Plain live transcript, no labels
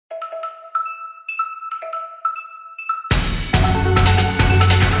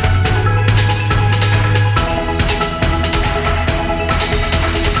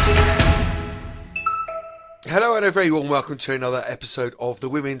and a very warm welcome to another episode of the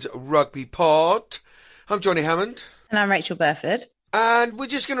Women's Rugby Pod. I'm Johnny Hammond. And I'm Rachel Burford. And we're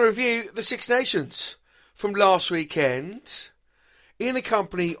just going to review the Six Nations from last weekend in the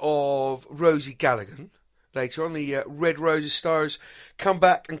company of Rosie Gallagher. Later on, the Red Roses Stars come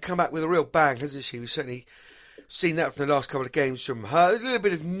back with a real bang, hasn't she? We've certainly seen that from the last couple of games from her. There's a little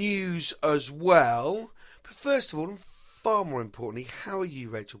bit of news as well. But first of all, and far more importantly, how are you,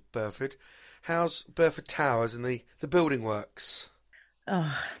 Rachel Burford? How's Burford Towers and the building works?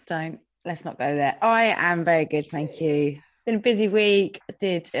 Oh, let's not go there. I am very good, thank you. It's been a busy week.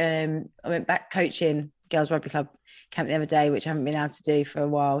 I went back coaching Girls Rugby Club camp the other day, which I haven't been able to do for a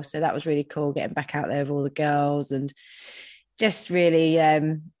while. So that was really cool, getting back out there with all the girls, and just really,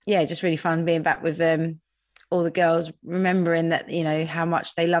 just really fun being back with all the girls, remembering that, you know, how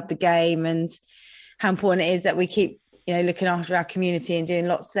much they love the game and how important it is that we keep, you know, looking after our community and doing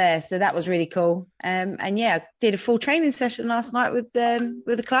lots there. So that was really cool. I did a full training session last night with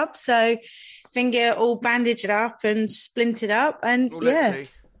the club. So finger all bandaged up and splintered up. And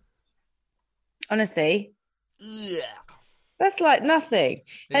honestly, that's like nothing.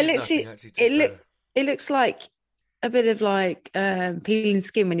 It looks like a bit of like peeling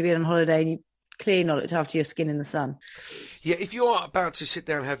skin when you've been on holiday and you clearly not looked after your skin in the sun. Yeah, if you are about to sit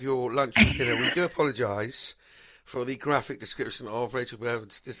down and have your lunch for dinner, we do apologise for the graphic description of Rachel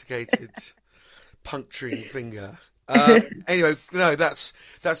Burford's dislocated puncturing finger. Anyway, no, that's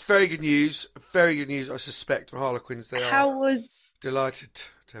very good news. Very good news, I suspect, for Harlequins. They are delighted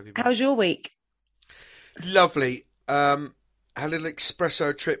to have you back. How's your week? Lovely. Had a little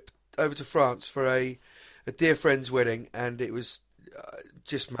espresso trip over to France for a dear friend's wedding, and it was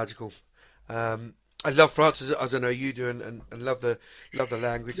just magical. I love France as I know you do, and love the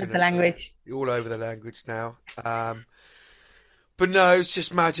language. Love the language. All over the language now. But no, it's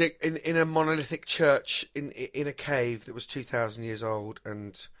just magic in a monolithic church in a cave that was 2,000 years old,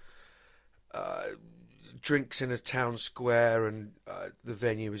 and drinks in a town square, and the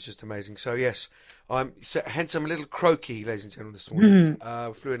venue was just amazing. So yes, hence I'm a little croaky, ladies and gentlemen, this morning.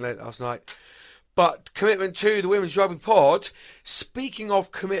 Flew in late last night. But commitment to the Women's Rugby Pod. Speaking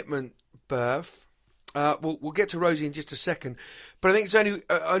of commitment, Berth, we'll get to Rosie in just a second, but I think it's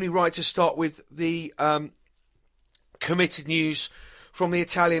only right to start with the committed news from the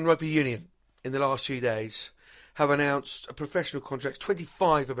Italian Rugby Union in the last few days. Have announced a professional contract,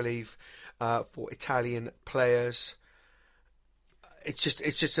 25, I believe, for Italian players. It's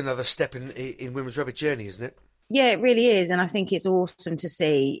just another step in women's rugby journey, isn't it? Yeah, it really is, and I think it's awesome to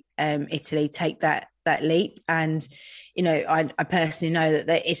see Italy take that leap. And you know, I personally know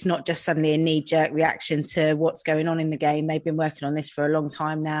that it's not just suddenly a knee-jerk reaction to what's going on in the game. They've been working on this for a long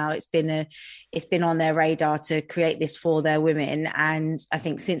time now. It's been on their radar to create this for their women, and I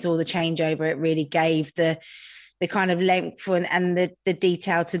think since all the changeover, it really gave the kind of length and the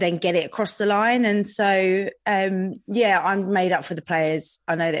detail to then get it across the line. And so, I'm made up for the players.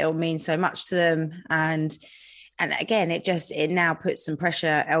 I know that it will mean so much to them, and again, it now puts some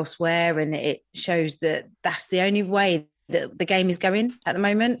pressure elsewhere, and it shows that that's the only way that the game is going at the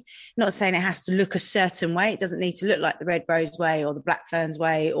moment. Not saying it has to look a certain way. It doesn't need to look like the Red Rose way or the Black Ferns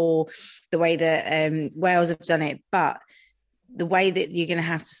way or the way that Wales have done it, but the way that you're going to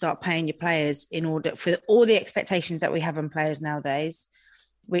have to start paying your players in order for all the expectations that we have on players nowadays.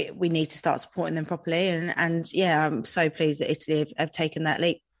 We need to start supporting them properly. And I'm so pleased that Italy have taken that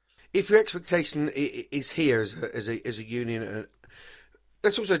leap. If your expectation is here as a union,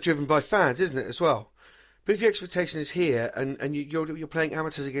 that's also driven by fans, isn't it, as well? But if your expectation is here and you're playing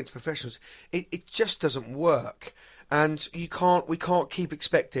amateurs against professionals, it just doesn't work. And we can't keep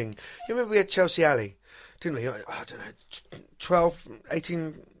expecting. You remember we had Chelsea Alley, didn't we? I don't know, 12,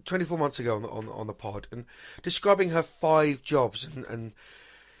 18, 24 months ago on the pod, and describing her 5 jobs and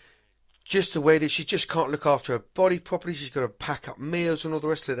just the way that she just can't look after her body properly. She's got to pack up meals and all the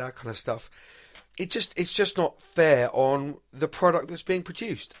rest of that kind of stuff. It's just not fair on the product that's being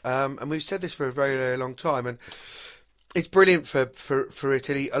produced. And we've said this for a very, very long time. And it's brilliant for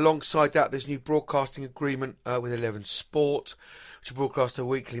Italy. Alongside that, there's a new broadcasting agreement with 11 Sport, which will broadcast a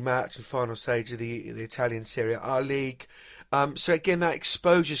weekly match and final stage of the Italian Serie A league. So again, that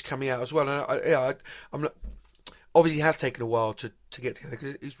exposure's coming out as well. And I'm not, obviously it has taken a while to get together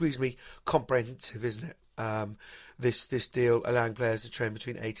because it's reasonably comprehensive, isn't it? This deal allowing players to train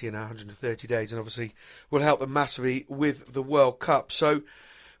between 80 and 130 days, and obviously will help them massively with the World Cup. So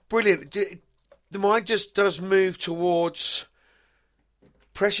brilliant. The mind just does move towards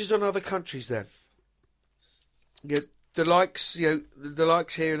pressures on other countries. Then, the likes here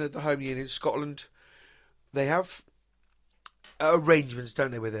in the home union, Scotland, they have arrangements,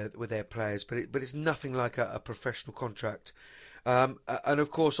 don't they, with their players? But it's nothing like a professional contract. And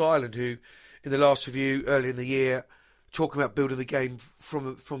of course, Ireland, who in the last review earlier in the year, talking about building the game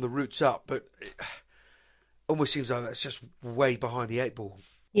from the roots up, but it almost seems like that's just way behind the 8 ball.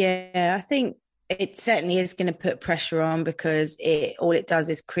 Yeah, I think it certainly is going to put pressure on, because all it does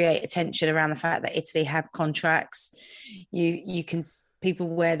is create attention around the fact that Italy have contracts. You can, people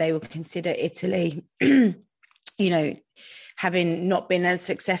where they would consider Italy, having not been as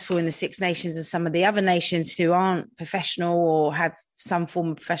successful in the Six Nations as some of the other nations who aren't professional or have some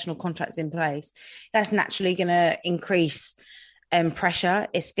form of professional contracts in place, that's naturally going to increase pressure.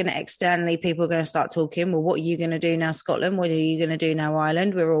 It's going to externally, people are going to start talking, well, what are you going to do now, Scotland? What are you going to do now,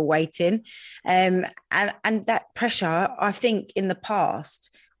 Ireland? We're all waiting. And that pressure, I think in the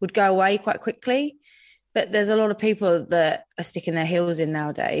past, would go away quite quickly. But there's a lot of people that are sticking their heels in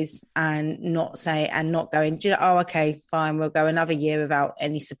nowadays and not going, oh, okay, fine, we'll go another year without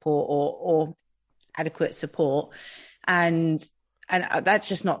any support or adequate support. And that's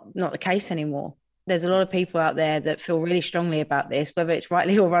just not the case anymore. There's a lot of people out there that feel really strongly about this, whether it's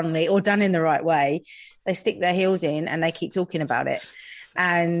rightly or wrongly or done in the right way. They stick their heels in and they keep talking about it.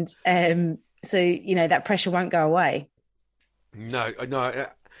 And so, that pressure won't go away. No.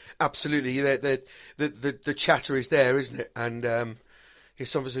 Absolutely, the chatter is there, isn't it? And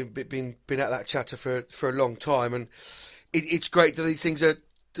it's obviously been at that chatter for a long time, and it's great that these things are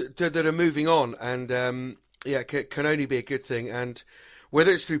moving on, and can only be a good thing. And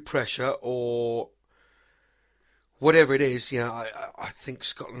whether it's through pressure or whatever it is, I think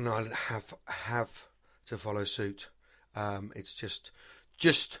Scotland and Ireland have to follow suit. It's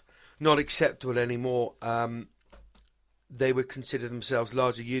just not acceptable anymore. They would consider themselves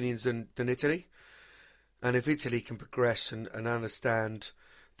larger unions than Italy. And if Italy can progress and understand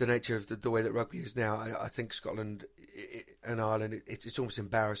the nature of the way that rugby is now, I think Scotland and Ireland, it's almost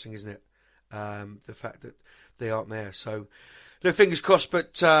embarrassing, isn't it? The fact that they aren't there. So, no, fingers crossed,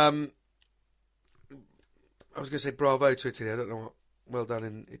 but I was going to say bravo to Italy. I don't know what well done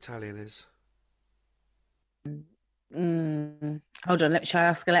in Italian is. Hold on, shall I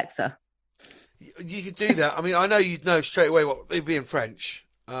ask Alexa? You could do that. I mean, I know you'd know straight away what they'd be in French.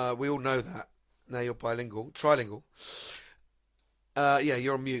 We all know that. Now you're trilingual.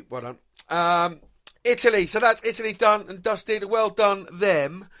 You're on mute. Well done. Italy. So that's Italy done and dusted. Well done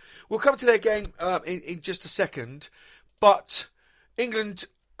them. We'll come to their game in just a second. But England,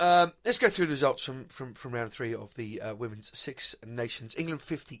 let's go through the results from round 3 of the Women's Six Nations. England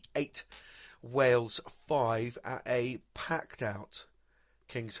 58, Wales 5 at a packed out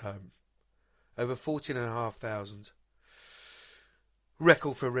Kingsholm. Over 14,500.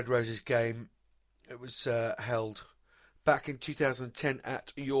 Record for a Red Roses game. It was held back in 2010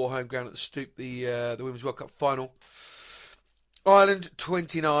 at your home ground at the Stoop, the Women's World Cup final. Ireland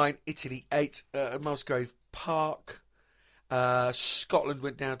 29, Italy 8 at Musgrave Park. Scotland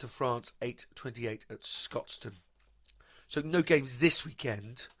went down to France 8-28 at Scotstoun. So no games this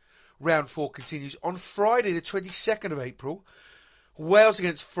weekend. Round 4 continues on Friday the 22nd of April. Wales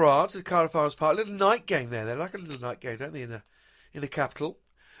against France at Cardiff Arms Park. A little night game there. They like a little night game, don't they, in the capital.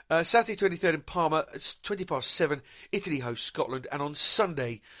 Saturday 23rd in Parma. It's 7:20. Italy hosts Scotland. And on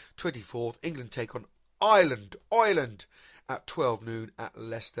Sunday 24th, England take on Ireland at 12 noon at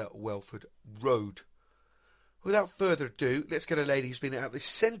Leicester Welford Road. Without further ado, let's get a lady who's been at the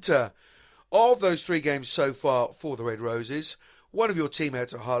centre of those 3 games so far for the Red Roses. One of your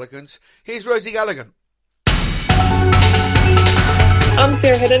teammates at Harlequins. Here's Rosie Gallagher. I'm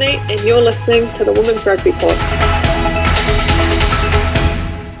Sarah Hiddenay, and you're listening to the Women's Rugby Pod.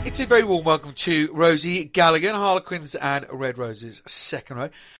 It's a very warm welcome to Rosie Gallagher, Harlequins and Red Roses second row.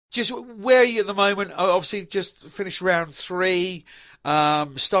 Just where are you at the moment? Obviously, just finished round 3,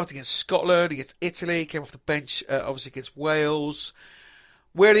 starting against Scotland, against Italy, came off the bench, obviously against Wales.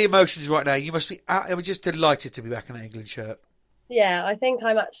 Where are the emotions right now? You must be just delighted to be back in the England shirt. Yeah, I think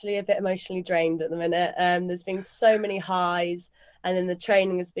I'm actually a bit emotionally drained at the minute. There's been so many highs, and then the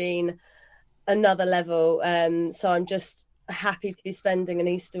training has been another level. So I'm just happy to be spending an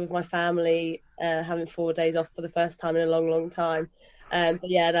Easter with my family, having 4 days off for the first time in a long, long time. But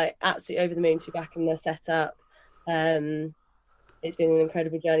yeah, absolutely over the moon to be back in the setup. It's been an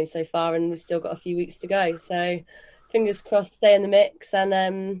incredible journey so far, and we've still got a few weeks to go. So fingers crossed, stay in the mix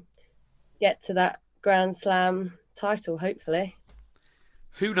and get to that Grand Slam title, hopefully.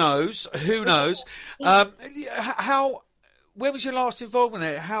 Who knows? When was your last involvement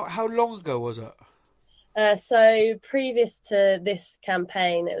there? How long ago was it? So previous to this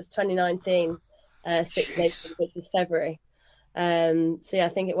campaign, it was 2019, Six Nations, which was February. So yeah, I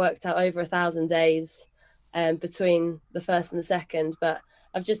think it worked out over 1,000 days between the first and the second. But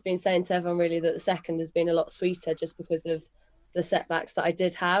I've just been saying to everyone really that the second has been a lot sweeter just because of the setbacks that I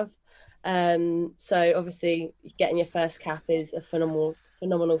did have. So obviously getting your first cap is a phenomenal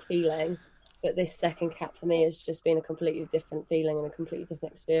feeling, but this second cap for me has just been a completely different feeling and a completely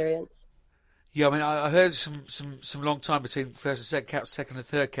different experience. Yeah, I mean, I heard some long time between first and second caps, second and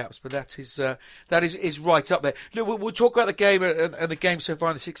third caps, but that is right up there. Look, we'll talk about the game and the game so far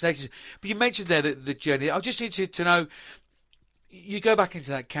in the Six Nations. But you mentioned there the journey. I just need to know. You go back into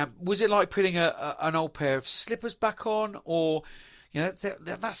that camp. Was it like putting an old pair of slippers back on, or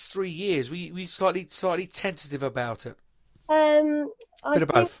that's 3 years? Were you slightly tentative about it? Bit of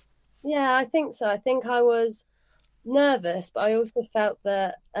both. Yeah, I think so. I think I was nervous, but I also felt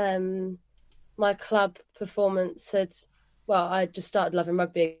that my club performance I just started loving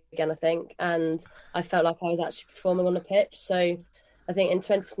rugby again, I think, and I felt like I was actually performing on the pitch. So I think in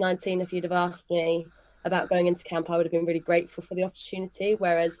 2019, if you'd have asked me about going into camp, I would have been really grateful for the opportunity,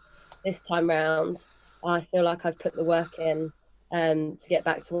 whereas this time round, I feel like I've put the work in to get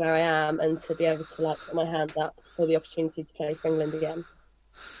back to where I am and to be able to put my hand up for the opportunity to play for England again.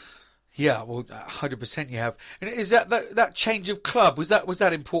 Yeah, well, 100% you have. And is that change of club, was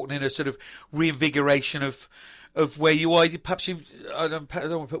that important in a sort of reinvigoration of where you are? Perhaps I don't want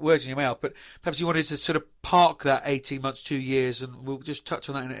to put words in your mouth, but perhaps you wanted to sort of park that 18 months, 2 years, and we'll just touch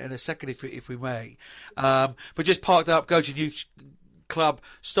on that in a second if we may. But just park that up, go to a new club,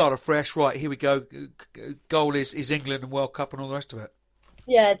 start afresh. Right, here we go. Goal is England and World Cup and all the rest of it.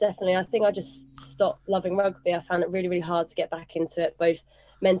 Yeah, definitely. I think I just stopped loving rugby. I found it really, really hard to get back into it, both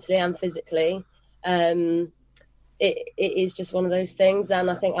mentally and physically. It is just one of those things, and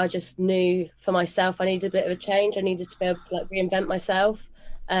I think I just knew for myself I needed a bit of a change. I needed to be able to reinvent myself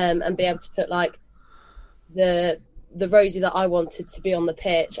and be able to put the Rosie that I wanted to be on the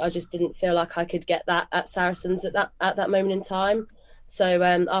pitch. I just didn't feel like I could get that at Saracens at that moment in time. So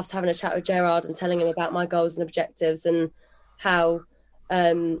after having a chat with Gerard and telling him about my goals and objectives and how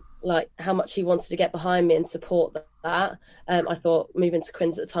much he wanted to get behind me and support that, I thought moving to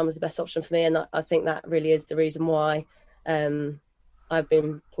Quins at the time was the best option for me, and I think that really is the reason why I've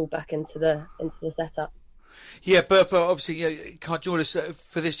been pulled back into the setup. Yeah, Bertha obviously can't join us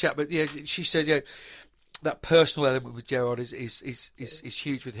for this chat, but she says that personal element with Gerard is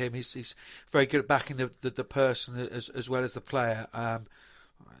huge with him. He's very good at backing the person as well as the player.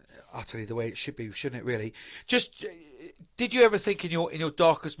 Utterly the way it should be, shouldn't it? Really. Just did you ever think in your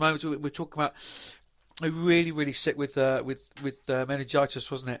darkest moments? We're talking about really, really sick with meningitis,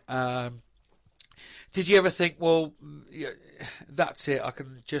 wasn't it? Did you ever think, well, that's it?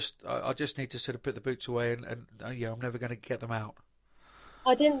 I just need to sort of put the boots away, and I'm never going to get them out.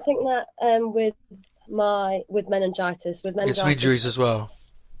 I didn't think that with meningitis. With meningitis, some injuries as well.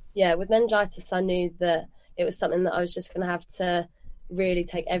 Yeah, with meningitis, I knew that it was something that I was just going to have to really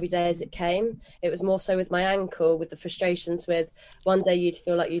take every day as it came. It was more so with my ankle, with the frustrations with one day you'd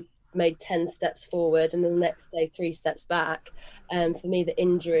feel like you'd made 10 steps forward and then the next day 3 steps back. For me, the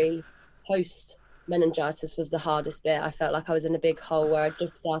injury post meningitis was the hardest bit. I felt like I was in a big hole where I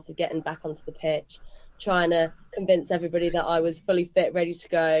just started getting back onto the pitch, trying to convince everybody that I was fully fit, ready to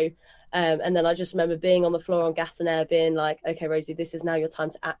go. And then I just remember being on the floor on gas and air being like, okay, Rosie, this is now your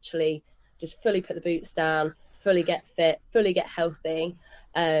time to actually just fully put the boots down, fully get fit, fully get healthy,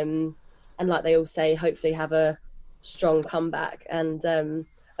 and like they all say, hopefully have a strong comeback. And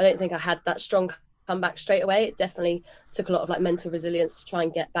I don't think I had that strong comeback straight away. It definitely took a lot of mental resilience to try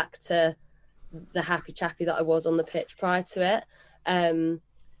and get back to the happy chappy that I was on the pitch prior to it.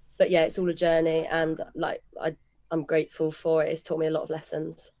 But yeah, it's all a journey, and I'm grateful for it. It's taught me a lot of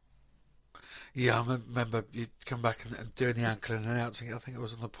lessons. Yeah, I remember you come back and doing the ankle and announcing it. I think it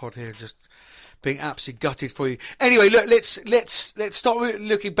was on the pod here, just being absolutely gutted for you. Anyway, look, let's start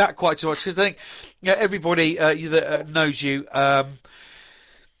looking back quite so much, because I think everybody that knows you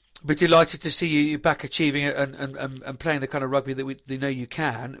be delighted to see you back achieving it and playing the kind of rugby that they know you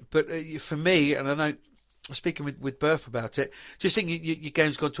can. But for me, and I know speaking with Berth about it, just think your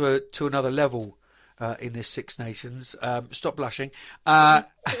game's gone to another level. In this Six Nations. Stop blushing. And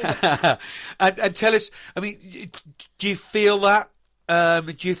tell us, I mean, do you feel that?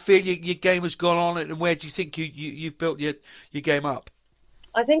 Do you feel your game has gone on, and where do you think you've built your game up?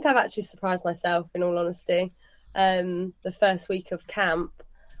 I think I've actually surprised myself, in all honesty. The first week of camp,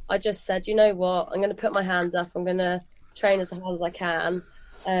 I just said, you know what, I'm going to put my hand up, I'm going to train as hard as I can,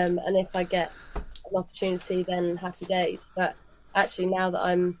 and if I get an opportunity, then happy days. But actually, now that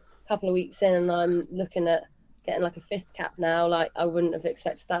I'm couple of weeks in and I'm looking at getting a 5th cap now, I wouldn't have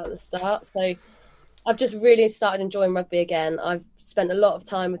expected that at the start. So I've just really started enjoying rugby again. I've spent a lot of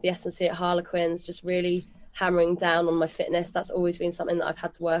time with the S&C at Harlequins, just really hammering down on my fitness. That's always been something that I've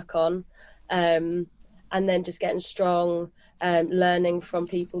had to work on. And then just getting strong, learning from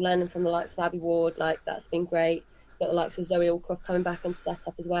people, learning from the likes of Abby Ward, like that's been great. Got the likes of Zoe Allcroft coming back and set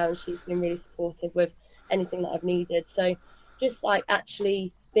up as well, and she's been really supportive with anything that I've needed. So just like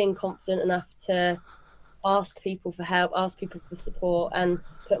actually being confident enough to ask people for help, ask people for support, and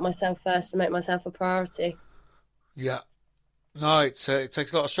put myself first and make myself a priority. Yeah. No, it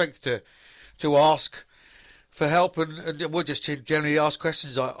takes a lot of strength to ask for help, and we'll just generally ask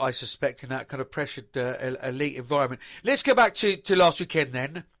questions, I suspect, in that kind of pressured elite environment. Let's go back to last weekend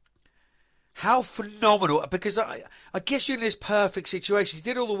then. How phenomenal, because I guess you're in this perfect situation. You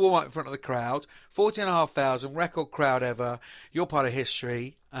did all the warm-up in front of the crowd, 14,500, record crowd ever. You're part of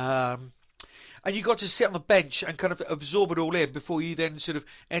history. And you got to sit on the bench and kind of absorb it all in before you then sort of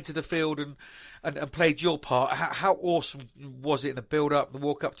entered the field and played your part. How awesome was it in the build-up, the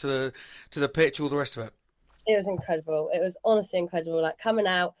walk up to the pitch, all the rest of it? It was incredible. It was honestly incredible. Like coming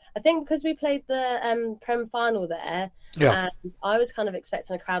out, I think because we played the Prem final there, and I was kind of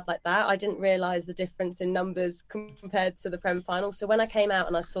expecting a crowd like that. I didn't realise the difference in numbers compared to the Prem final. So when I came out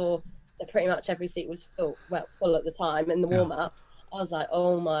and I saw that pretty much every seat was full at the time in the warm-up, I was like,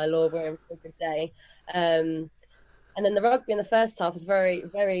 oh my Lord, we're in for a good day. And then the rugby in the first half was very,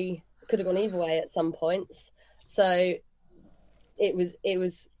 very, could have gone either way at some points. So it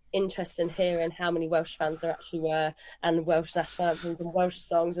was interesting hearing how many Welsh fans there actually were, and Welsh national anthems and Welsh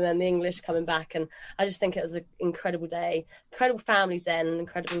songs, and then the English coming back. And I just think it was an incredible day, incredible family day, and an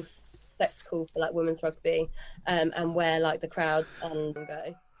incredible spectacle for like women's rugby, and where like the crowds and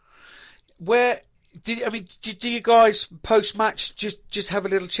go. Where do you guys post match just have a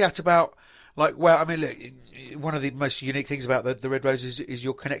little chat about, like, well, I mean, look, one of the most unique things about the Red Roses is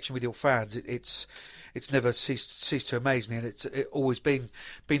your connection with your fans. It's never ceased to amaze me, and it's always been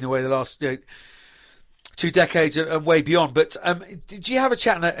the way the last 2 decades and way beyond. But did you have a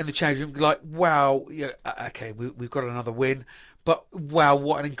chat in the change room, like, wow, okay, we've got another win, but wow,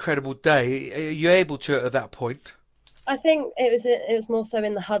 what an incredible day? Are you able to at that point? I think it was more so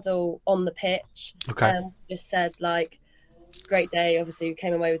in the huddle on the pitch. Okay. Just said, like, great day. Obviously, we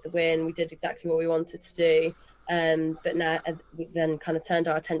came away with the win. We did exactly what we wanted to do. But now we then kind of turned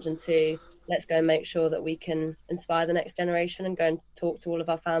our attention to, let's go and make sure that we can inspire the next generation and go and talk to all of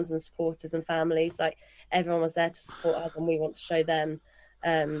our fans and supporters and families. Like, everyone was there to support us, and we want to show them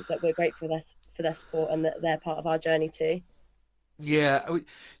that we're grateful for their support and that they're part of our journey too. Yeah, we've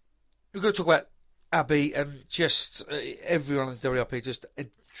got to talk about Abby, and just everyone at the WRP just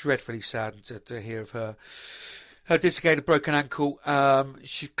dreadfully saddened to hear of her dislocated broken ankle.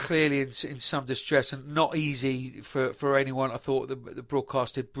 She clearly in some distress, and not easy for anyone. I thought the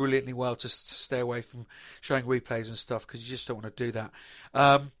broadcast did brilliantly well to stay away from showing replays and stuff, because you just don't want to do that.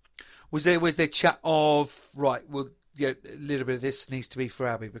 Was there chat of, right, well, a little bit of this needs to be for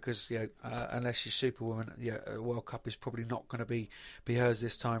Abby, because unless she's Superwoman, a World Cup is probably not going to be hers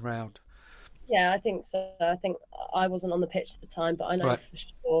this time round. Yeah, I think so. I think I wasn't on the pitch at the time, but I know for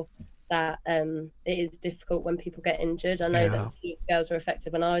sure that it is difficult when people get injured. I know that a few girls were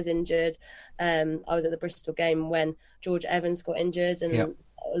affected when I was injured. I was at the Bristol game when George Evans got injured, and a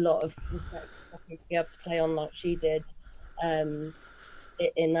lot of respect for her to be able to play on like she did in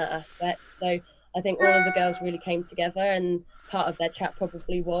that aspect. So I think all of the girls really came together, and part of their chat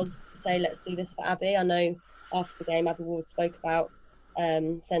probably was to say, let's do this for Abby. I know after the game, Abby Ward spoke about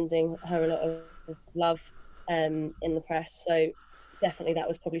sending her a lot of love in the press. So definitely that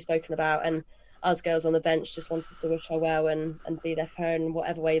was probably spoken about, and us girls on the bench just wanted to wish her well and be there for her in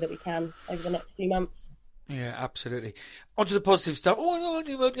whatever way that we can over the next few months. Yeah, absolutely. On to the positive stuff.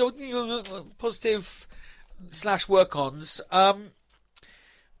 Positive / work-ons.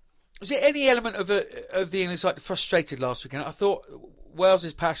 Was there any element of the English side frustrated last weekend? I thought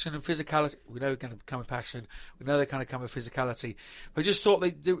Wales's passion and physicality, we know they're going to come with passion, we know they're going to come with physicality, but I just thought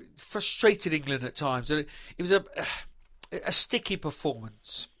they frustrated England at times. It was a sticky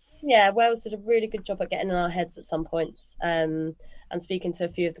performance. Yeah, Wales did a really good job at getting in our heads at some points. And speaking to a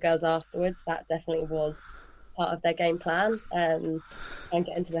few of the girls afterwards, that definitely was part of their game plan, and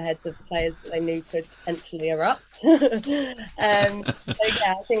get into the heads of the players that they knew could potentially erupt. So yeah,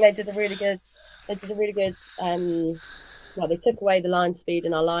 I think they did a really good. They took away the line speed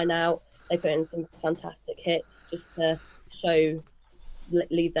in our line out. They put in some fantastic hits just to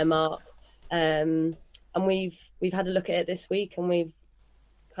leave their mark. And we've had a look at it this week, and we've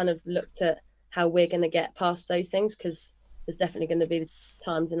kind of looked at how we're going to get past those things, because there's definitely going to be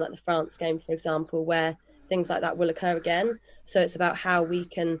times in like the France game, for example, where things like that will occur again. So it's about how we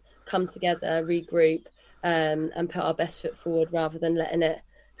can come together, regroup, and put our best foot forward, rather than letting it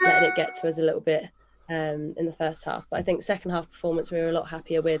get to us a little bit in the first half. But I think second half performance we were a lot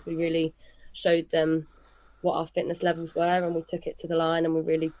happier with. We really showed them what our fitness levels were, and we took it to the line, and we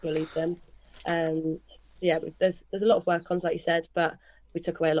really bullied them. And yeah, there's a lot of work on, like you said, but we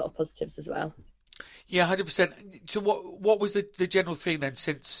took away a lot of positives as well. Yeah, 100%. So what was the general theme then?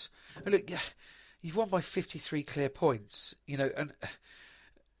 Since look, you've won by 53 clear points, and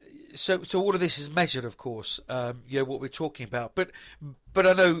so all of this is measured, of course. What we're talking about, but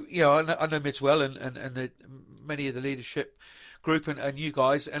I know, I know Mids well, and many of the leadership group and you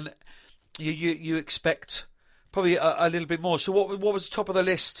guys, and you expect probably a little bit more. So what was top of the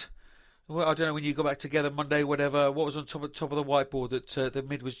list? Well, I don't know, when you go back together Monday, whatever. What was on top of the whiteboard that the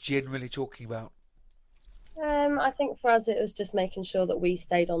Mid was generally talking about? I think for us it was just making sure that we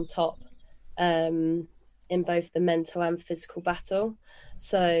stayed on top in both the mental and physical battle.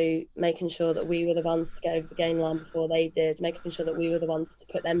 So making sure that we were the ones to get over the game line before they did, making sure that we were the ones to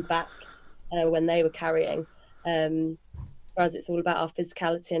put them back when they were carrying. For us, it's all about our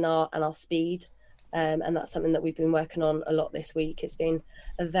physicality and our speed. And that's something that we've been working on a lot this week. It's been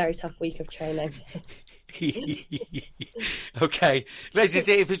a very tough week of training. Okay, ladies,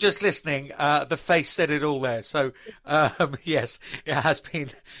 if you're just listening, the face said it all there. So yes, it has been.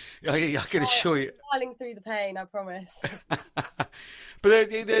 I can assure you, smiling through the pain, I promise. But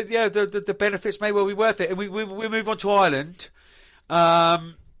the benefits may well be worth it. And we move on to Ireland. What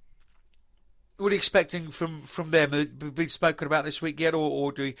are you expecting from them? Have we been spoken about this week yet,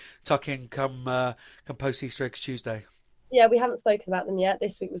 or do we tuck in come post Easter eggs Tuesday? Yeah, we haven't spoken about them yet.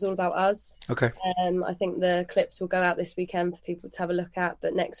 This week was all about us. Okay. I think the clips will go out this weekend for people to have a look at,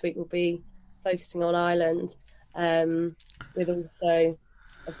 but next week we'll be focusing on Ireland, with also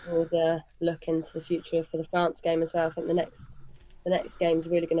a broader look into the future for the France game as well. I think the next game is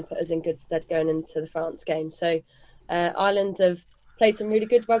really going to put us in good stead going into the France game. So Ireland have played some really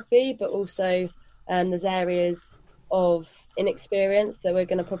good rugby, but also there's areas of inexperience that we're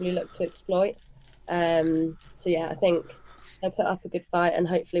going to probably look to exploit. So yeah, I think they'll put up a good fight, and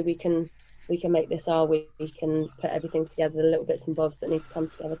hopefully we can make this our week. We can put everything together, the little bits and bobs that need to come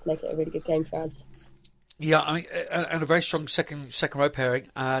together to make it a really good game for us. Yeah, I mean, and a very strong second row pairing.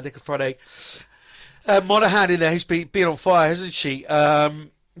 Nick and Friday, Monaghan in there, who's been on fire, hasn't she? Do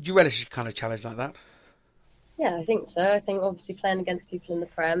you relish a kind of challenge like that? Yeah, I think so. I think obviously playing against people in the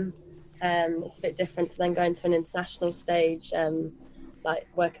Prem, it's a bit different to then going to an international stage, like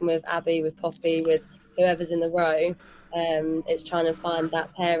working with Abby, with Poppy, with whoever's in the row. It's trying to find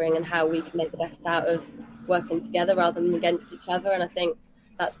that pairing and how we can make the best out of working together rather than against each other. And I think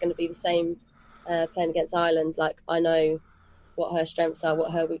that's going to be the same playing against Ireland. Like, I know what her strengths are,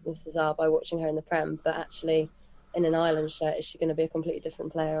 what her weaknesses are by watching her in the Prem, but actually in an Ireland shirt, is she going to be a completely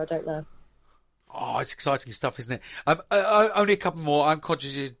different player? I don't know. Oh, it's exciting stuff, isn't it? Only a couple more. I'm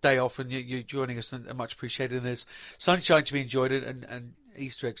conscious of your day off and you joining us, and much appreciated. And there's sunshine to be enjoyed and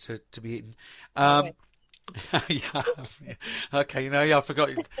Easter eggs to be eaten. Yeah. Okay, I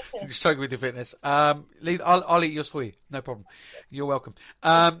forgot you struggling with your fitness. Lee, I'll eat yours for you. No problem. You're welcome.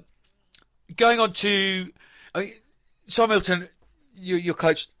 Going on to Simon Milton, your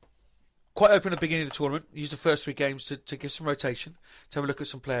coach, quite open at the beginning of the tournament. Used the first 3 games to give some rotation, to have a look at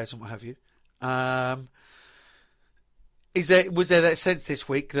some players and what have you. Was there that sense this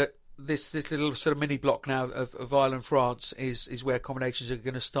week that this little sort of mini block now of Ireland France is where combinations are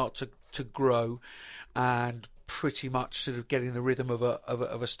going to start to grow, and pretty much sort of getting the rhythm of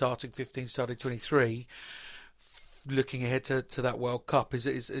a starting 15, starting 23, looking ahead to that World Cup? Is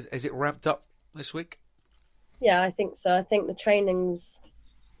it ramped up this week? Yeah, I think so. I think the training's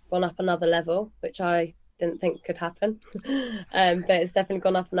gone up another level, which I didn't think could happen. But it's definitely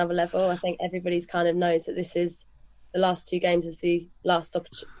gone up another level. I think everybody's kind of knows that this is the last 2 games is the last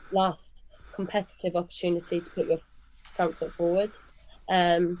competitive opportunity to put your front foot forward.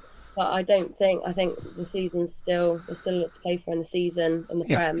 But I think the season's there's still a lot to play for in the season in the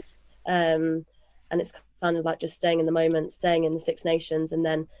Prem. And it's kind of like just staying in the moment, staying in the Six Nations, and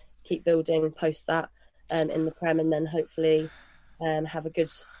then keep building post that in the Prem, and then hopefully have a good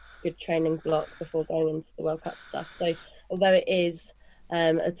training block before going into the World Cup stuff. So although it is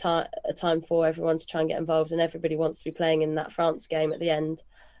a time for everyone to try and get involved, and everybody wants to be playing in that France game at the end,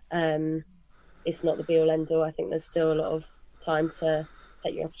 it's not the be all end all. I think there's still a lot of time to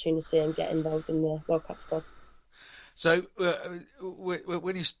take your opportunity and get involved in the World Cup squad. So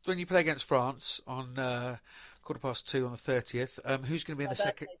when you play against France on 2:15 on the 30th, who's going to be in the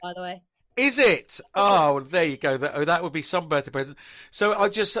second? By the way. Is it? Oh, well, there you go. That would be some birthday present. So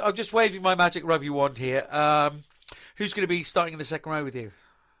I'm just waving my magic rugby wand here. Who's going to be starting in the second row with you?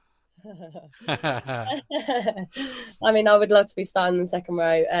 I mean, I would love to be starting in the second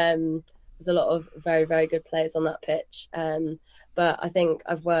row. There's a lot of very, very good players on that pitch. But I think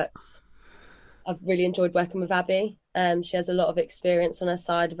I've really enjoyed working with Abby. She has a lot of experience on her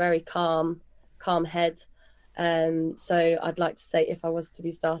side, a very calm head. So I'd like to say, if I was to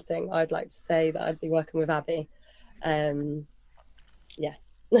be starting, I'd like to say that I'd be working with Abby. Yeah.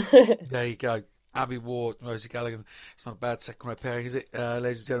 There you go. Abby Ward, Rosie Gallagher. It's not a bad second row pairing, is it,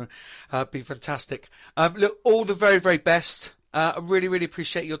 ladies and gentlemen? Been fantastic. Look, all the very, very best. I really, really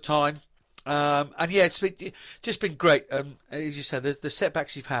appreciate your time. And yeah, it's just been great. As you said, the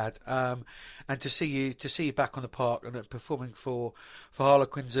setbacks you've had, and to see you back on the park and performing for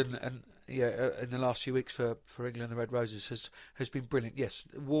Harlequins and yeah, in the last few weeks for England and the Red Roses has been brilliant. Yes,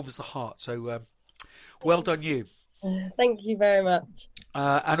 it warms the heart. So well done, you. Thank you very much.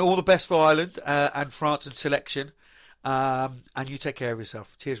 And all the best for Ireland and France and selection. And you take care of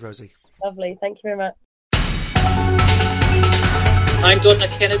yourself. Cheers, Rosie. Lovely. Thank you very much. I'm Donna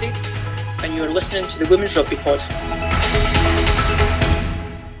Kennedy, and you're listening to the Women's Rugby Pod.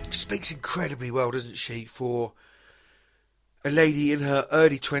 Speaks incredibly well, doesn't she, for a lady in her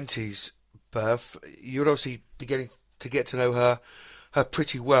early 20s, Berth. You'd obviously be getting to get to know her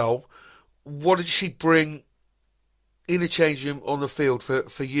pretty well. What did she bring in the changing room, on the field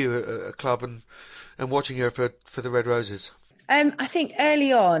for you at club and watching her for the Red Roses? I think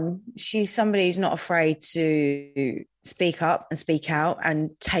early on, she's somebody who's not afraid to speak up and speak out and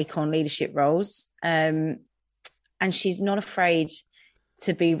take on leadership roles. And she's not afraid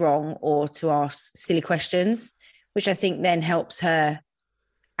to be wrong or to ask silly questions, which I think then helps her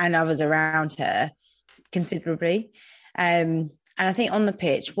and others around her considerably. And I think on the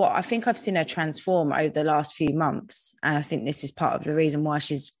pitch, what I think I've seen her transform over the last few months, and I think this is part of the reason why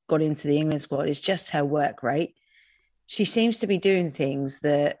she's got into the England squad, is just her work rate. She seems to be doing things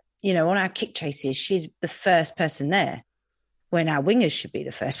that, you know, on our kick chases, she's the first person there when our wingers should be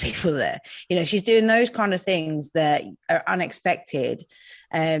the first people there. You know, she's doing those kind of things that are unexpected,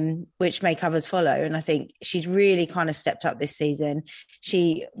 which make others follow. And I think she's really kind of stepped up this season.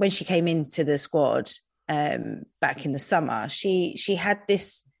 When she came into the squad back in the summer, she had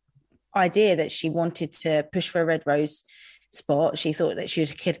this idea that she wanted to push for a Red Rose spot. She thought that she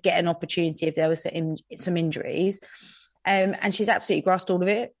could get an opportunity if there was some injuries. And she's absolutely grasped all of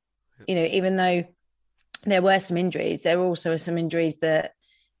it. You know, even though there were some injuries, there were also some injuries that,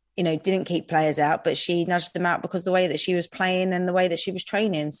 you know, didn't keep players out, but she nudged them out because the way that she was playing and the way that she was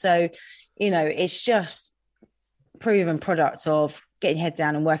training. So, you know, it's just proven product of getting your head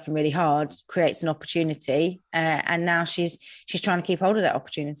down and working really hard creates an opportunity. And now she's trying to keep hold of that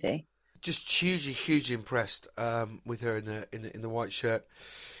opportunity. Just hugely impressed with her in the white shirt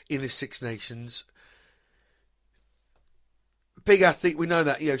in the Six Nations. Big athlete, we know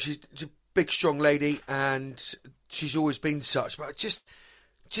that. You know, she's a big, strong lady, and she's always been such. But just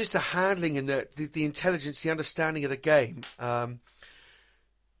the handling and the intelligence, the understanding of the game,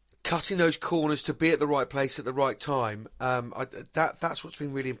 cutting those corners to be at the right place at the right time. That's what's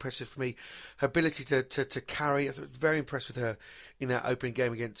been really impressive for me. Her ability to carry. I was very impressed with her in that opening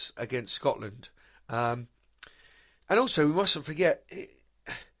game against Scotland. And also, we mustn't forget,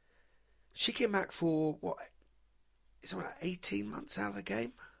 she came back for what? It's about 18 months out of the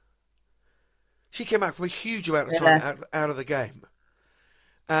game. She came back from a huge amount of time out of the game.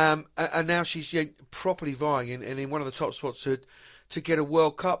 And now she's properly vying and in one of the top spots to get a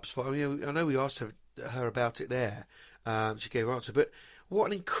World Cup spot. I mean, I know we asked her about it there. She gave her answer. But what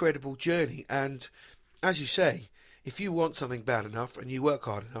an incredible journey. And as you say, if you want something bad enough and you work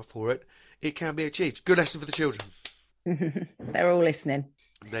hard enough for it, it can be achieved. Good lesson for the children. They're all listening.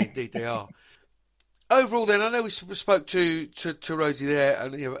 They are. Overall, then, I know we spoke to Rosie there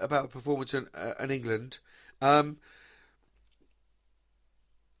and about the performance in England. What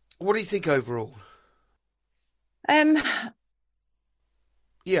do you think overall?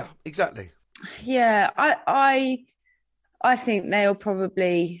 Yeah, exactly. Yeah, I think they'll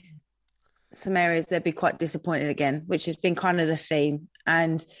probably, some areas they'll be quite disappointed again, which has been kind of the theme.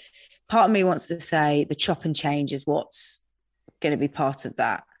 And part of me wants to say the chop and change is what's going to be part of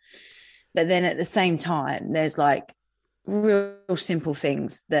that. But then at the same time, there's like real simple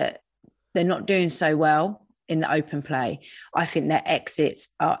things that they're not doing so well in the open play. I think their exits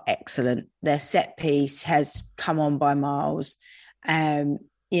are excellent. Their set piece has come on by miles. You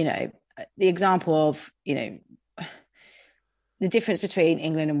know, the example of, you know, the difference between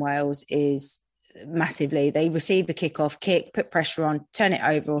England and Wales is massively. They receive the kick-off, put pressure on, turn it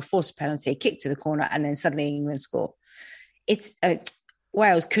over or force a penalty, kick to the corner, and then suddenly England score.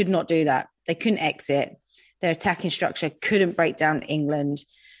 Wales could not do that. They couldn't exit. Their attacking structure couldn't break down England.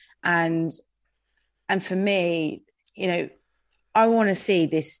 And for me, you know, I want to see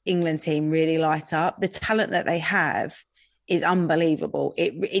this England team really light up. The talent that they have is unbelievable.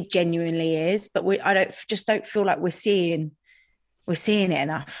 It genuinely is. But I don't feel like we're seeing it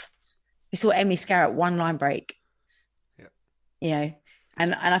enough. We saw Emily Scarrett one line break. Yeah. You know,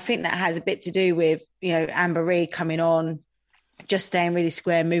 and I think that has a bit to do with, you know, Amber Reid coming on, just staying really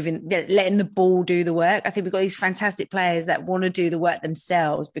square, moving, letting the ball do the work. I think we've got these fantastic players that want to do the work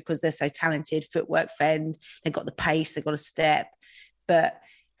themselves because they're so talented, footwork fend, they've got the pace, they've got a step. But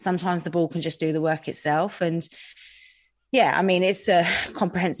sometimes the ball can just do the work itself. And yeah, I mean, it's a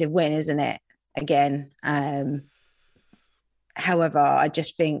comprehensive win, isn't it? Again. However, I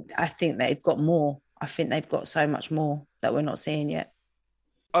think they've got more. I think they've got so much more that we're not seeing yet.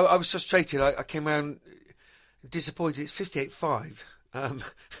 I was frustrated. I came around disappointed. It's 58-5.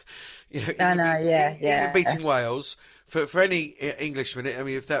 You know, I know, yeah. England beating Wales. For any Englishman, I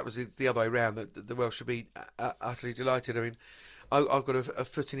mean, if that was the other way around, the Welsh should be utterly delighted. I mean, I've got a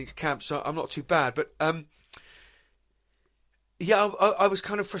foot in each camp, so I'm not too bad. But yeah, I was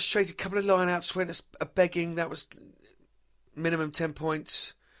kind of frustrated. A couple of line-outs went a begging. That was minimum 10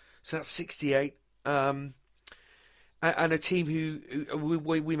 points, so that's 68. And a team who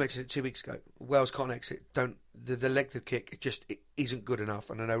we mentioned it 2 weeks ago. Wales can't exit. The length of kick just isn't good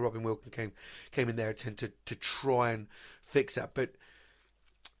enough. And I know Robin Wilkin came in there and to try and fix that, but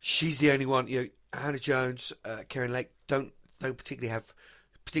she's the only one. You know, Hannah Jones, Karen Lake don't particularly have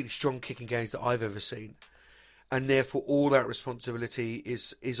particularly strong kicking games that I've ever seen, and therefore all that responsibility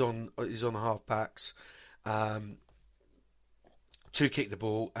is on the half backs. To kick the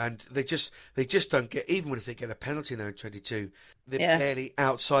ball, and they just don't get, even if they get a penalty in there in 22, they're barely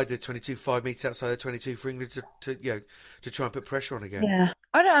outside the 22, 5 metres outside the 22 for England to try and put pressure on again. Yeah,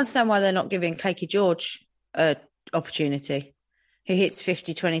 I don't understand why they're not giving Cakey George an opportunity, who hits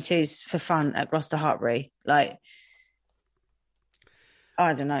 50-22s for fun at Gloucester Hartbury. Like,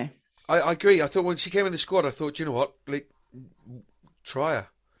 I don't know. I agree. I thought when she came in the squad, I thought, you know what, like, try her.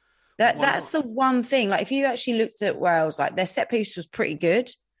 That's the one thing. Like, if you actually looked at Wales, like, their set piece was pretty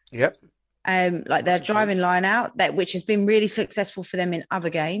good. Yep. Like their driving line out, which has been really successful for them in other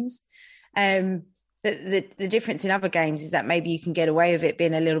games. But the difference in other games is that maybe you can get away with it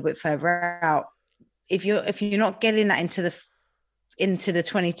being a little bit further out. If you're not getting that into the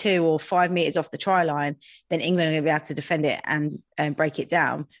 22 or 5 metres off the try line, then England are going to be able to defend it and break it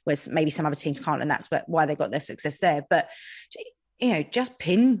down, whereas maybe some other teams can't, and that's why they got their success there. But, you know, just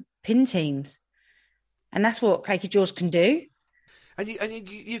pin teams, and that's what Cakey George can do. And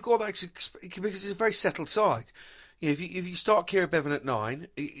you've got that because it's a very settled side. You know, if you start Kira Bevan at 9,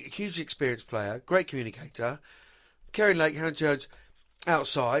 a hugely experienced player, great communicator, Karen Lake, Hannah Jones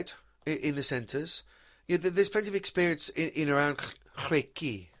outside in the centres. You know, there's plenty of experience in around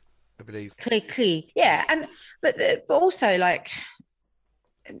Cakey, I believe. Cakey, yeah, but also, like,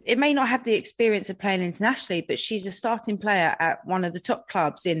 it may not have the experience of playing internationally, but she's a starting player at one of the top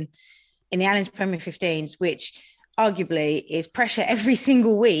clubs in the Allianz Premier 15s, which arguably is pressure every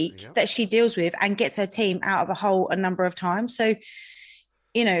single week that she deals with and gets her team out of a hole a number of times. So,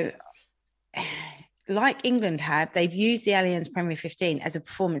 you know, like England have, they've used the Allianz Premier 15 as a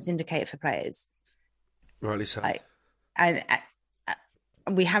performance indicator for players. Rightly so. And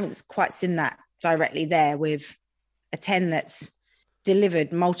we haven't quite seen that directly there with a 10 that's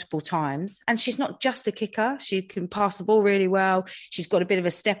delivered multiple times. And she's not just a kicker. She can pass the ball really well. She's got a bit of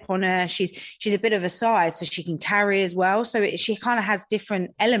a step on her. She's a bit of a size, so she can carry as well. So she kind of has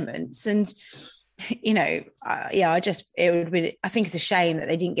different elements. And, you know, I think it's a shame that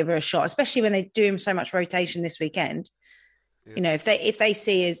they didn't give her a shot, especially when they're doing so much rotation this weekend. Yeah. You know, if they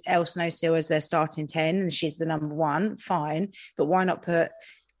see as Elle Snowsill as their starting 10 and she's the number one, fine. But why not put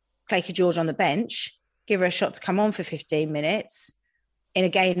Cakey George on the bench, give her a shot to come on for 15 minutes in a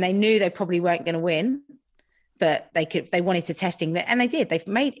game they knew they probably weren't going to win, but they wanted to test England, and they did. They've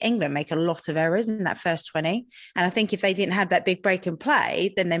made England make a lot of errors in that first 20. And I think if they didn't have that big break and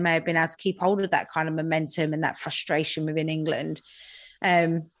play, then they may have been able to keep hold of that kind of momentum and that frustration within England.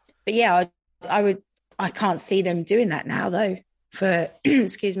 But yeah, I can't see them doing that now, though. They've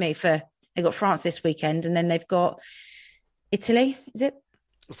got France this weekend, and then they've got Italy. Is it?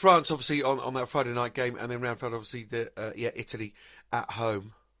 France, obviously, on that Friday night game, and then round Friday, obviously, Italy at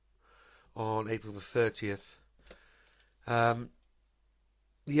home on April the 30th. I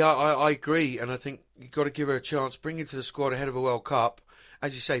agree, and I think you've got to give her a chance. Bring her to the squad ahead of a World Cup,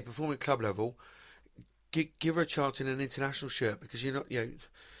 as you say, performing at club level. Give her a chance in an international shirt, because you're not going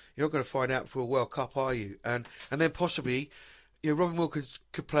to find out for a World Cup, are you? And then possibly, Robin Wilkins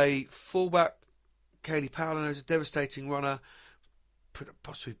could play fullback. Kayleigh Powell is a devastating runner.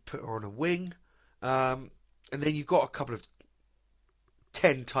 Possibly put her on a wing, and then you've got a couple of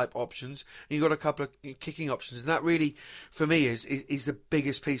 10 type options, and you've got a couple of kicking options, and that really, for me, is the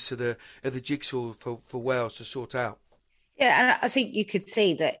biggest piece of the jigsaw for Wales to sort out. Yeah, and I think you could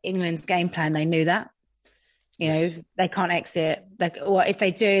see that England's game plan, they knew that. You know, they can't exit. Or if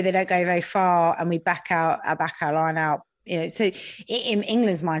they do, they don't go very far, and we back our line out. You know, so in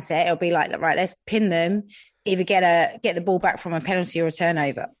England's mindset, it'll be like, right, let's pin them, either get the ball back from a penalty or a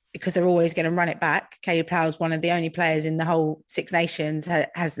turnover, because they're always going to run it back. Caleb Powell's one of the only players in the whole Six Nations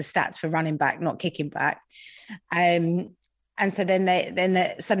has the stats for running back, not kicking back. And so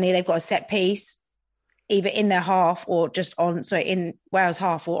then suddenly they've got a set piece, either in their half or just in Wales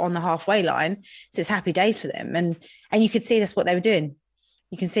half or on the halfway line. So it's happy days for them. And you could see that's what they were doing.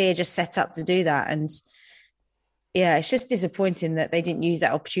 You can see it just set up to do that. And yeah, it's just disappointing that they didn't use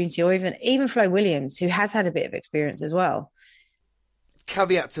that opportunity, or even Flo Williams, who has had a bit of experience as well.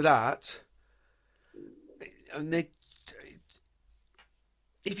 Caveat to that, and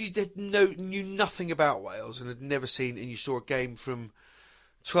if you knew nothing about Wales and had never seen, and you saw a game from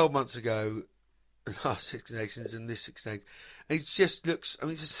 12 months ago, last Six Nations and this Six Nations, it just looks, I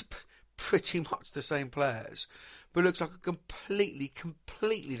mean, it's just pretty much the same players, but it looks like a completely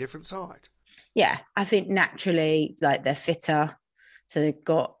different side. Yeah, I think naturally, like, they're fitter, so they've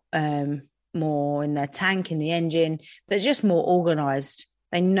got more in their tank, in the engine, but just more organised.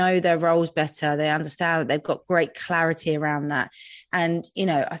 They know their roles better. They understand that they've got great clarity around that. And, you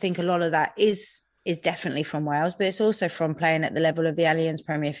know, I think a lot of that is definitely from Wales, but it's also from playing at the level of the Allianz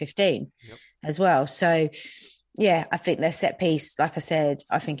Premier 15 as well. So, yeah, I think their set piece, like I said,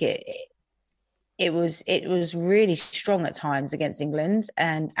 I think it was really strong at times against England,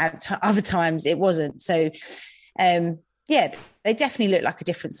 and at other times it wasn't. So, yeah, they definitely look like a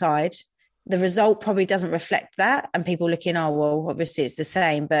different side. The result probably doesn't reflect that, and people looking, oh, well, obviously it's the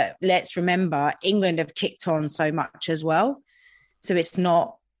same. But let's remember, England have kicked on so much as well. So it's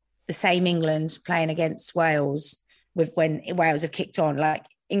not the same England playing against Wales with when Wales have kicked on. Like,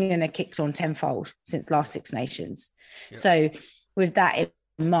 England have kicked on tenfold since last Six Nations. Yeah. So with that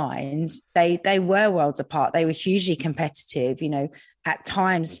in mind, they were worlds apart. They were hugely competitive. You know, at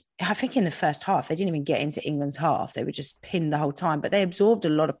times, I think in the first half, they didn't even get into England's half. They were just pinned the whole time, but they absorbed a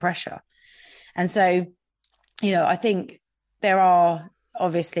lot of pressure. And so, you know, I think there are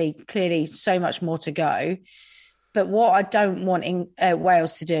obviously clearly so much more to go. But what I don't want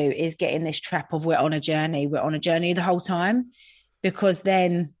Wales to do is get in this trap of we're on a journey the whole time, because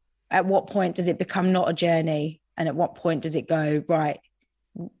then at what point does it become not a journey? And at what point does it go, right,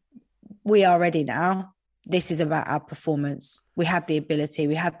 we are ready now. This is about our performance. We have the ability,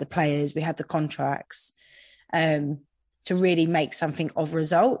 we have the players, we have the contracts to really make something of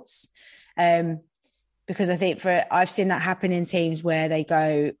results. Because I think I've seen that happen in teams where they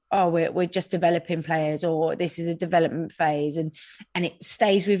go, oh, we're just developing players, or this is a development phase, and it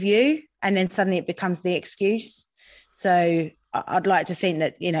stays with you, and then suddenly it becomes the excuse. So I'd like to think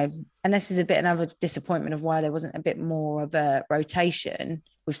that, you know, and this is a bit another disappointment of why there wasn't a bit more of a rotation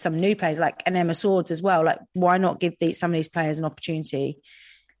with some new players, like an Emma Swords as well. Like, why not give some of these players an opportunity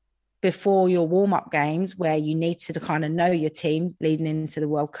before your warm-up games, where you need to kind of know your team leading into the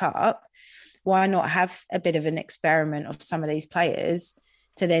World Cup? Why not have a bit of an experiment of some of these players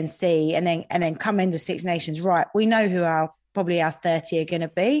to then see, and then come into Six Nations, right? We know who probably our 30 are going to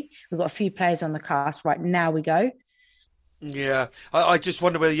be. We've got a few players on the cast, right? Now we go. Yeah, I just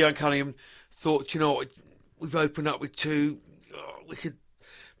wonder whether Ewan Cunningham thought, you know, we've opened up with two. We could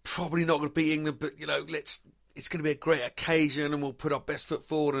probably not going to beat England, but, you know, it's going to be a great occasion, and we'll put our best foot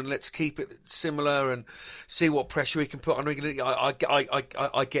forward, and let's keep it similar and see what pressure we can put on England.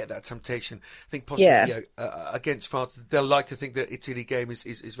 I get that temptation. I think possibly against France, they'll like to think that Italy game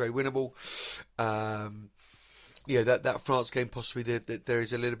is very winnable. That France game, possibly there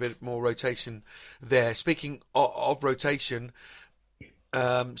is a little bit more rotation there. Speaking of rotation,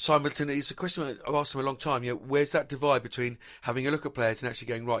 Simonton, it's a question I've asked him a long time. You know, where's that divide between having a look at players and actually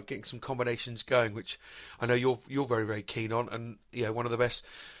going, right, getting some combinations going, which I know you're very, very keen on, and one of the best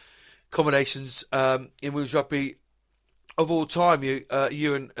combinations in women's rugby of all time. You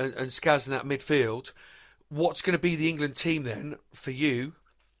and Skaz in that midfield. What's going to be the England team then for you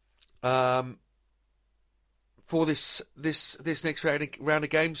for this next round of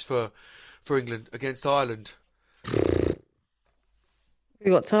games for England against Ireland? We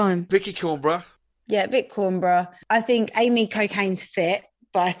got time. Vicky Cornborough. Yeah, Vic Cornborough. I think Amy Cocaine's fit,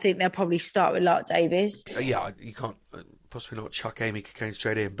 but I think they'll probably start with Lark Davies. You can't possibly not chuck Amy Cocaine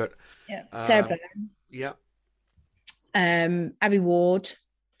straight in, but Sarah Byrne. Yeah. Abby Ward.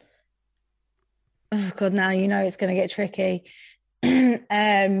 Oh God, now you know it's going to get tricky.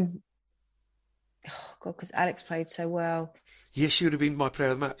 God, because Alex played so well. Yes, she would have been my player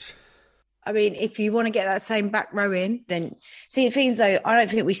of the match. I mean, if you want to get that same back row in, then see the things though. I don't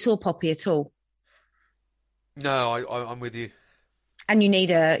think we saw Poppy at all, No, I'm with you. and you need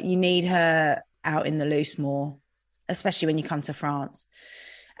her out in the loose more, especially when you come to France.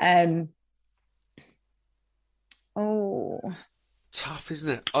 Tough, isn't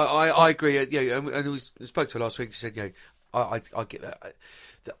it? I agree. Yeah, and we spoke to her last week. She said, I get that.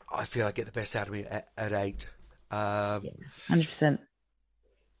 I feel I get the best out of me at 8. 100%.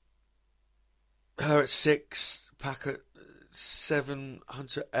 Her at 6, Pack at 7,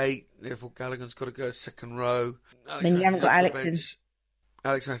 Hunter 8. Therefore, Gallagher's got to go second row. Then you haven't got Alex in.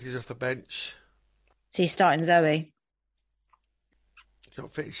 Alex Matthews off the bench. So you're starting Zoe. She's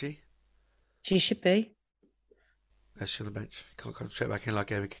not fit, is she? She should be. She's on the bench. Can't come straight back in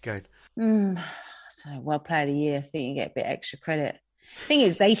like Eric again. So, well, player of the year. I think you get a bit extra credit. Thing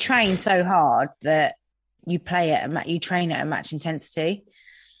is, they train so hard that you train at a match intensity.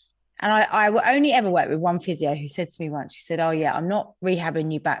 And I only ever worked with one physio who said to me once, she said, "Oh yeah, I'm not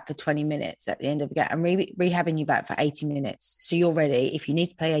rehabbing you back for 20 minutes at the end of the game. I'm rehabbing you back for 80 minutes. So you're ready. If you need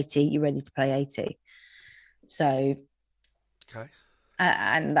to play 80, you're ready to play 80. So, okay.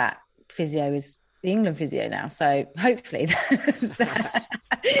 And that physio is the England physio now. So hopefully that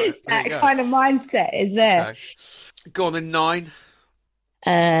kind of mindset is there. Okay. Go on then, 9.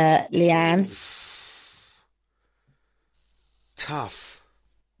 Leanne. Tough.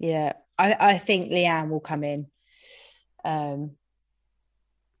 Yeah, I think Leanne will come in.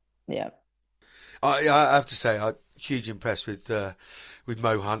 Yeah. I have to say, I'm hugely impressed with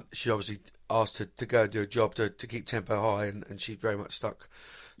Mo Hunt. She obviously asked her to go and do a job to keep tempo high, and she very much stuck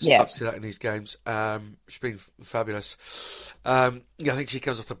to that in these games. She's been fabulous. I think she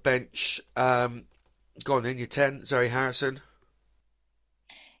comes off the bench. Go on then, your 10, Zoe Harrison.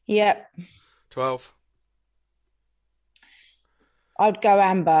 Yep. 12. I'd go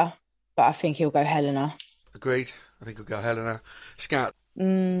Amber, but I think he'll go Helena. Agreed. I think he'll go Helena. Scout.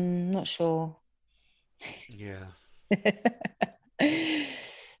 Not sure. Yeah. It's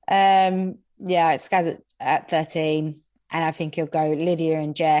Skaz at 13, and I think he'll go Lydia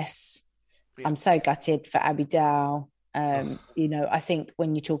and Jess. Yeah. I'm so gutted for Abby Dow. I think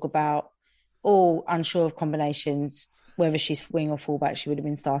when you talk about all unsure of combinations, whether she's wing or fullback, she would have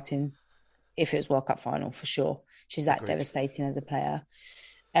been starting if it was World Cup final for sure. She's that devastating as a player.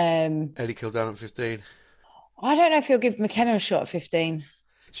 Ellie Kildare at 15. I don't know if he'll give McKenna a shot at 15.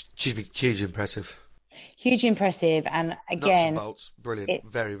 She'd be hugely impressive. Hugely impressive. And again... Nuts and bolts.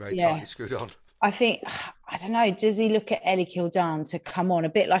 Brilliant. Very, very tightly screwed on. I think, I don't know, does he look at Ellie Kildare to come on a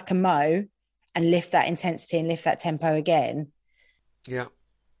bit like a Mo and lift that intensity and lift that tempo again? Yeah.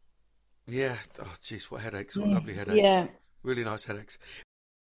 Yeah. Oh, jeez, what headaches. What lovely headaches. Yeah. Really nice headaches.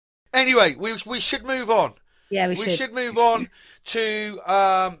 Anyway, we should move on. Yeah, we should move on to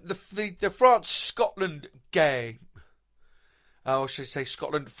the France-Scotland game. Or should I say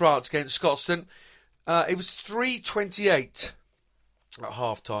Scotland-France against Scotland. It was 3-28 at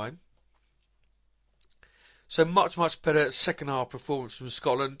half-time. So much, much better second-half performance from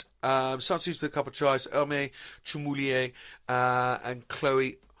Scotland. Sansus with a couple of tries. Hermé Tremoulier and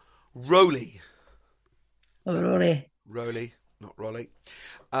Chloe Rowley. Rowley, not Rolly.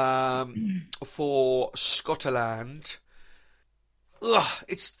 For Scotland.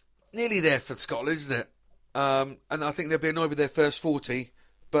 It's nearly there for Scotland, isn't it? And I think they'll be annoyed with their first 40,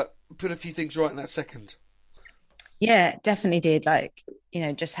 but put a few things right in that second. Yeah, definitely did.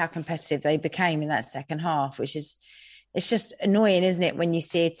 Just how competitive they became in that second half, it's just annoying, isn't it, when you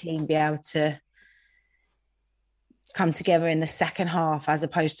see a team be able to come together in the second half as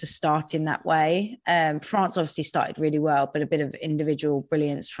opposed to starting that way. France obviously started really well, but a bit of individual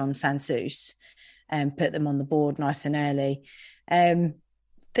brilliance from Sansus put them on the board nice and early.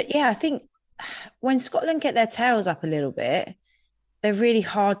 But yeah, I think when Scotland get their tails up a little bit, they're really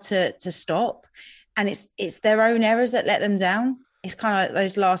hard to stop. And it's their own errors that let them down. It's kind of like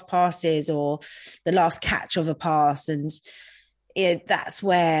those last passes or the last catch of a pass. And that's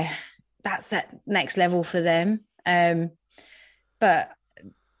that next level for them. But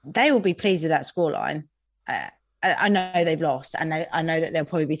they will be pleased with that scoreline. I know they've lost, and I know that they'll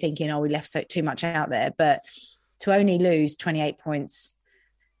probably be thinking, we left too much out there. But to only lose 28 points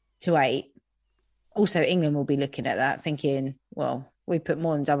to 8, also England will be looking at that thinking, well, we put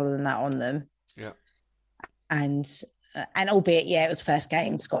more than double than that on them. Yeah. And albeit, it was first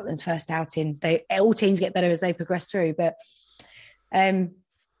game, Scotland's first outing. All teams get better as they progress through, but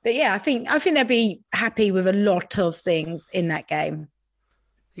yeah, I think they'll be happy with a lot of things in that game.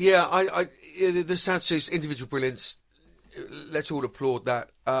 Yeah, the Santos individual brilliance. Let's all applaud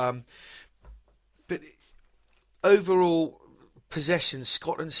that. But But overall possession,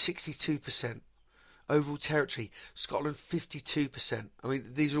 Scotland 62%. Overall territory, Scotland 52%. I mean,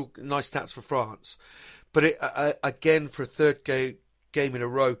 these are all nice stats for France. But again, for a third game in a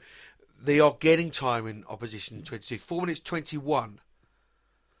row, they are getting time in opposition 22. 4 minutes 21.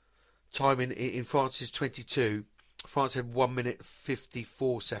 Time in France is 22. France had 1 minute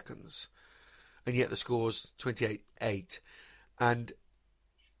 54 seconds. And yet the score's 28-8. And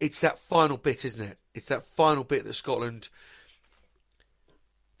it's that final bit, isn't it? It's that final bit that Scotland...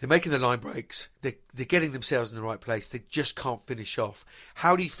 They're making the line breaks. They're getting themselves in the right place. They just can't finish off.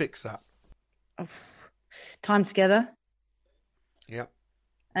 How do you fix that? Time together. Yeah.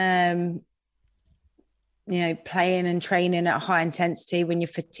 Playing and training at high intensity when you're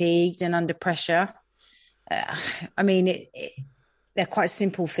fatigued and under pressure. They're quite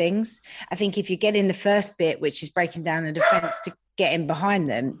simple things. I think if you get in the first bit, which is breaking down the defence to get in behind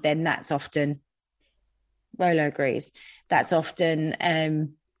them, then that's often, Rolo agrees, that's often,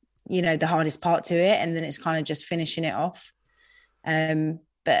 the hardest part to it. And then it's kind of just finishing it off. It's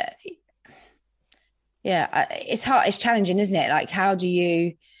hard. It's challenging, isn't it? Like, how do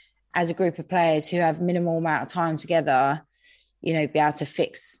you, as a group of players who have minimal amount of time together, be able to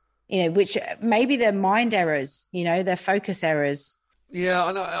fix, which maybe they're mind errors, they're focus errors. Yeah,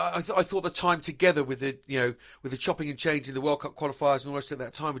 and I thought the time together with the chopping and changing the World Cup qualifiers and all the rest of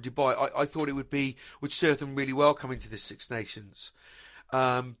that time with Dubai, I thought it would serve them really well coming to this Six Nations.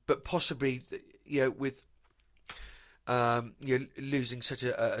 But possibly, with losing such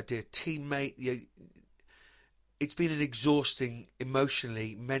a dear teammate, it's been an exhausting,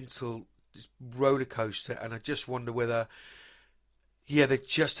 emotionally, mental roller coaster, and I just wonder whether, they're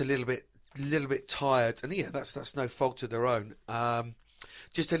just a little bit tired, and that's no fault of their own.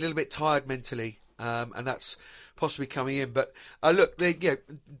 Just a little bit tired mentally, and that's possibly coming in. But look,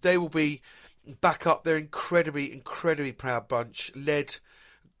 they will be back up. They're incredibly proud bunch, led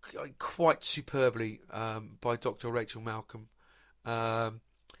quite superbly by Dr. Rachel Malcolm,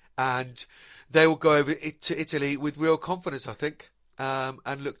 and they will go over to Italy with real confidence, I think,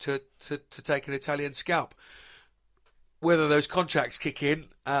 and look to take an Italian scalp. Whether those contracts kick in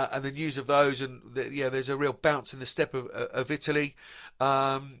and the news of those, and there's a real bounce in the step of Italy.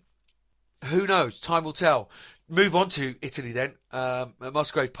 Who knows? Time will tell. Move on to Italy then. At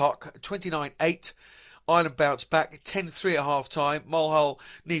Musgrave Park, 29-8. Ireland bounced back 10-3 at half time. Mulhull,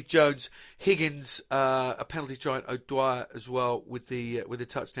 Neve Jones, Higgins, a penalty try, O'Dwyer as well with the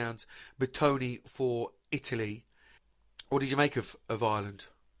touchdowns. Bertoni for Italy. What did you make of Ireland?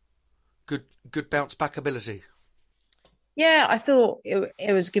 Good bounce back ability. Yeah, I thought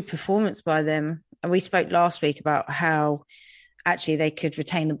it was a good performance by them. And we spoke last week about how actually they could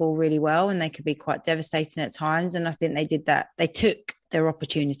retain the ball really well and they could be quite devastating at times. And I think they did that. They took their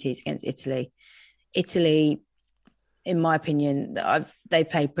opportunities against Italy. Italy, in my opinion, they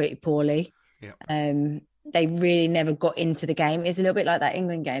played pretty poorly. Yeah. They really never got into the game. It's a little bit like that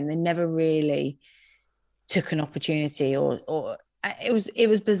England game. They never really took an opportunity, or it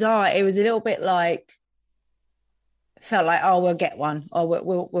was bizarre. It was a little bit like, felt like, oh, we'll get one, or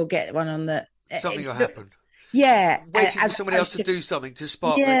we'll get one on the something will happen. Yeah, waiting for somebody else to do something to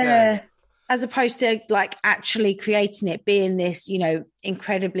spark the game, as opposed to like actually creating it, being this,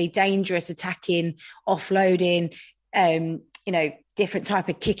 incredibly dangerous attacking, offloading, different type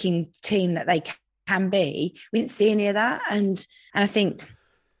of kicking team that they can be. We didn't see any of that, and I think,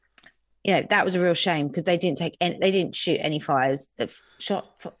 that was a real shame because they didn't shoot any fires.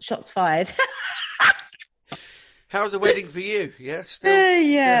 Shots fired. How's the wedding for you? Yeah, still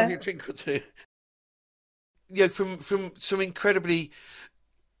having a drink or two. From some incredibly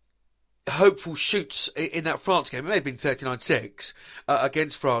hopeful shoots in that France game. It may have been 39-6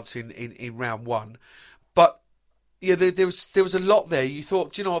 against France in round one, but there was a lot there. You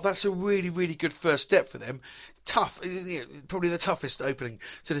thought, that's a really, really good first step for them. Tough, probably the toughest opening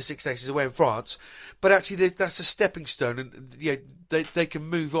to the Six Nations away in France, but actually that's a stepping stone, and they can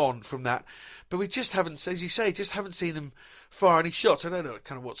move on from that. But we just haven't, as you say, seen them fire any shots. I don't know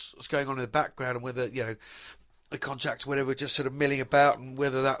kind of what's going on in the background, and whether the contracts, whatever, just sort of milling about, and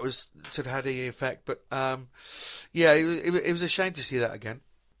whether that was sort of had any effect. But it was a shame to see that again.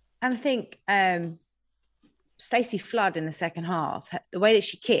 And I think Stacey Flood in the second half, the way that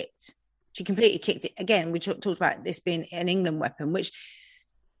she completely kicked it. Again, we talked about this being an England weapon, which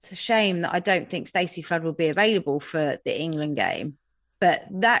it's a shame that I don't think Stacey Flood will be available for the England game. But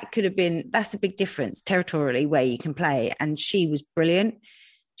that's a big difference territorially where you can play. And she was brilliant.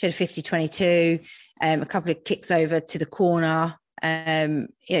 She had a 50-22, a couple of kicks over to the corner,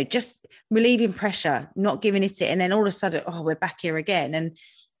 just relieving pressure, not giving it. And then all of a sudden, we're back here again. And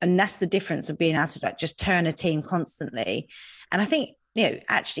And that's the difference of being able to like just turn a team constantly. And I think,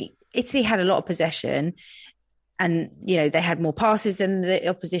 actually Italy had a lot of possession, and, they had more passes than the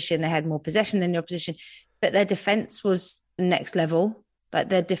opposition. They had more possession than the opposition, but their defense was the next level. Like,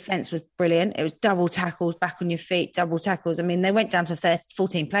 their defense was brilliant. It was double tackles, back on your feet, double tackles. I mean, they went down to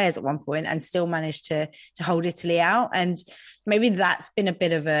 14 players at one point and still managed to hold Italy out. And maybe that's been a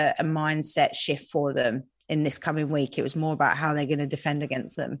bit of a mindset shift for them in this coming week. It was more about how they're going to defend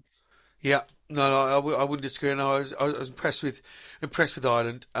against them. Yeah, no, I wouldn't disagree. No, I was impressed with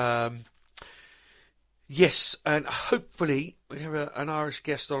Ireland. Yes, and hopefully we have an Irish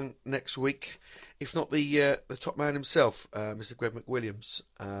guest on next week. If not the top man himself, Mr. Greg McWilliams.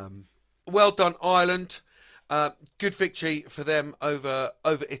 Well done, Ireland. Good victory for them over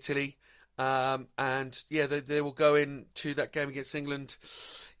Italy. And yeah, they will go into that game against England.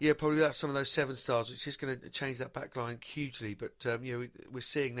 Yeah, probably that's some of those 7 stars, which is going to change that back line hugely. But we're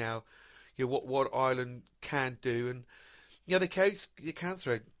seeing now, what Ireland can do, and they can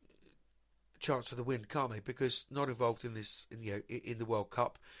throw a chance for the win, can't they? Because not involved in this, in the World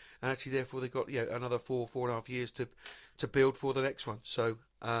Cup. And actually, therefore, they've got another 4.5 years to build for the next one. So,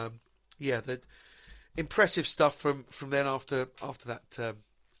 the impressive stuff from then after that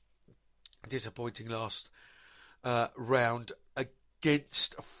disappointing last round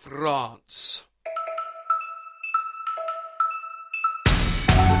against France.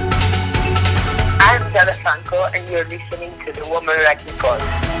 I'm Giada Franco, and you're listening to the Women Rugby Pod.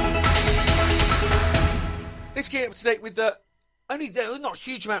 Let's get up to date with the. Not a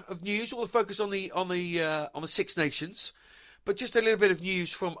huge amount of news. All the focus on the Six Nations, but just a little bit of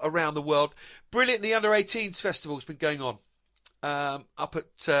news from around the world. Brilliant! The Under-18s festival has been going on up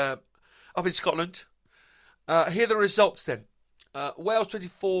in Scotland. Here are the results then. Wales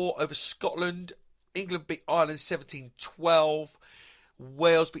 24 over Scotland. England beat Ireland 17-12.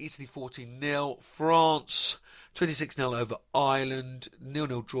 Wales beat Italy 14-0. France 26-0 over Ireland.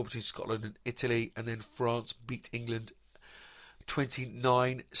 0-0 draw between Scotland and Italy, and then France beat England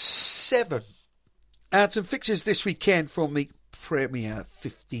 29-7. And some fixtures this weekend from the Premier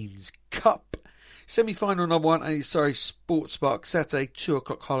 15s Cup. Semi-final number 1, Sports Park. Saturday, 2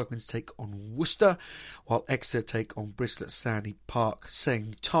 o'clock, Harlequins take on Worcester, while Exeter take on Bristol at Sandy Park.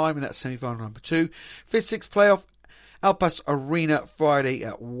 Same time, and that's semi-final number 2. 5th, 6th playoff, Alpas Arena, Friday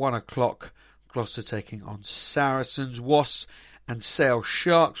at 1 o'clock. Gloucester taking on Saracens. Wasps and Sale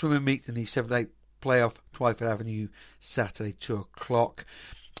Sharks women meet in the 7th, 8th playoff, Twyford Avenue, Saturday, 2 o'clock.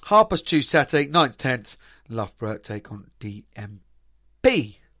 Harpers 2 Saturday, 9th, 10th, Loughborough take on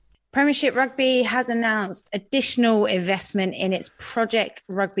DMP. Premiership Rugby has announced additional investment in its Project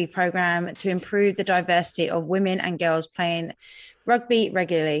Rugby programme to improve the diversity of women and girls playing rugby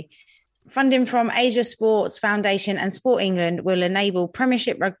regularly. Funding from Asia Sports Foundation and Sport England will enable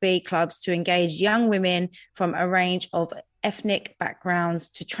Premiership Rugby clubs to engage young women from a range of ethnic backgrounds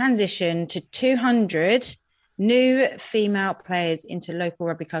to transition to 200 new female players into local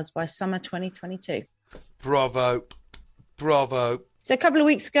rugby clubs by summer 2022. Bravo. So a couple of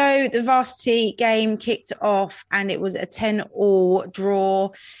weeks ago, the varsity game kicked off and it was a 10-all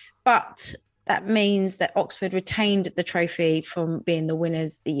draw. But that means that Oxford retained the trophy from being the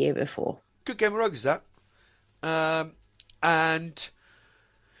winners the year before. Good game of rugby, is that? And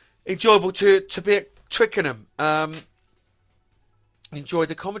enjoyable to be at Twickenham. Enjoyed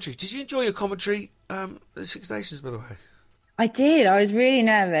the commentary. Did you enjoy your commentary the Six Nations, by the way? I did. I was really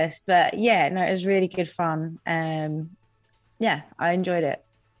nervous, but it was really good fun. I enjoyed it.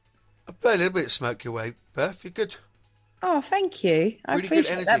 I bet a little bit of smoke your way, Beth. You're good. Oh, thank you. I really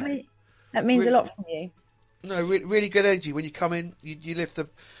appreciate good energy. That means a lot from you. No, really good energy. When you come in, you lift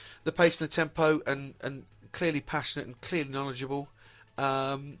the pace and the tempo, and clearly passionate and clearly knowledgeable.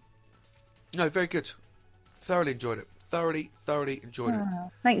 No, very good. Thoroughly enjoyed it. Thoroughly enjoyed it.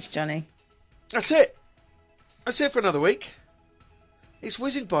 Thanks, Johnny. That's it. That's it for another week. It's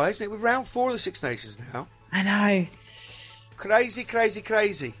whizzing by, isn't it? We're round 4 of the Six Nations now. I know. Crazy.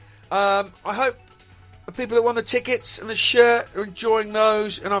 I hope the people that won the tickets and the shirt are enjoying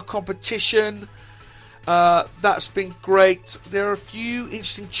those in our competition. That's been great. There are a few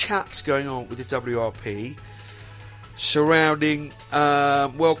interesting chats going on with the WRP surrounding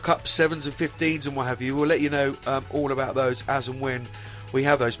World Cup 7s and 15s and what have you. We'll let you know all about those as and when we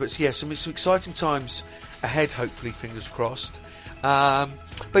have those. But yeah, some exciting times ahead, hopefully, fingers crossed. But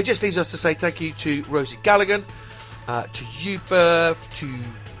it just leaves us to say thank you to Rosie Gallagher, to you, Berth, to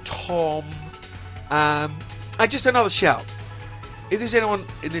Tom, and just another shout. If there's anyone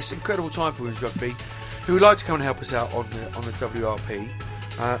in this incredible time for women's rugby who would like to come and help us out on the WRP,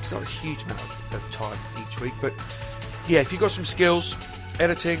 it's not a huge amount of time each week, but yeah, if you've got some skills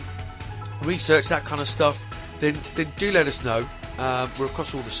editing, research, that kind of stuff, then do let us know. We're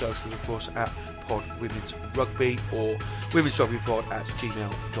across all the socials, of course, at Pod Women's Rugby or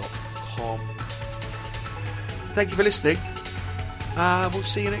womensrugbypod@gmail.com. Thank you for listening. We'll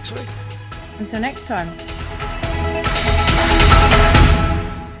see you next week. Until next time.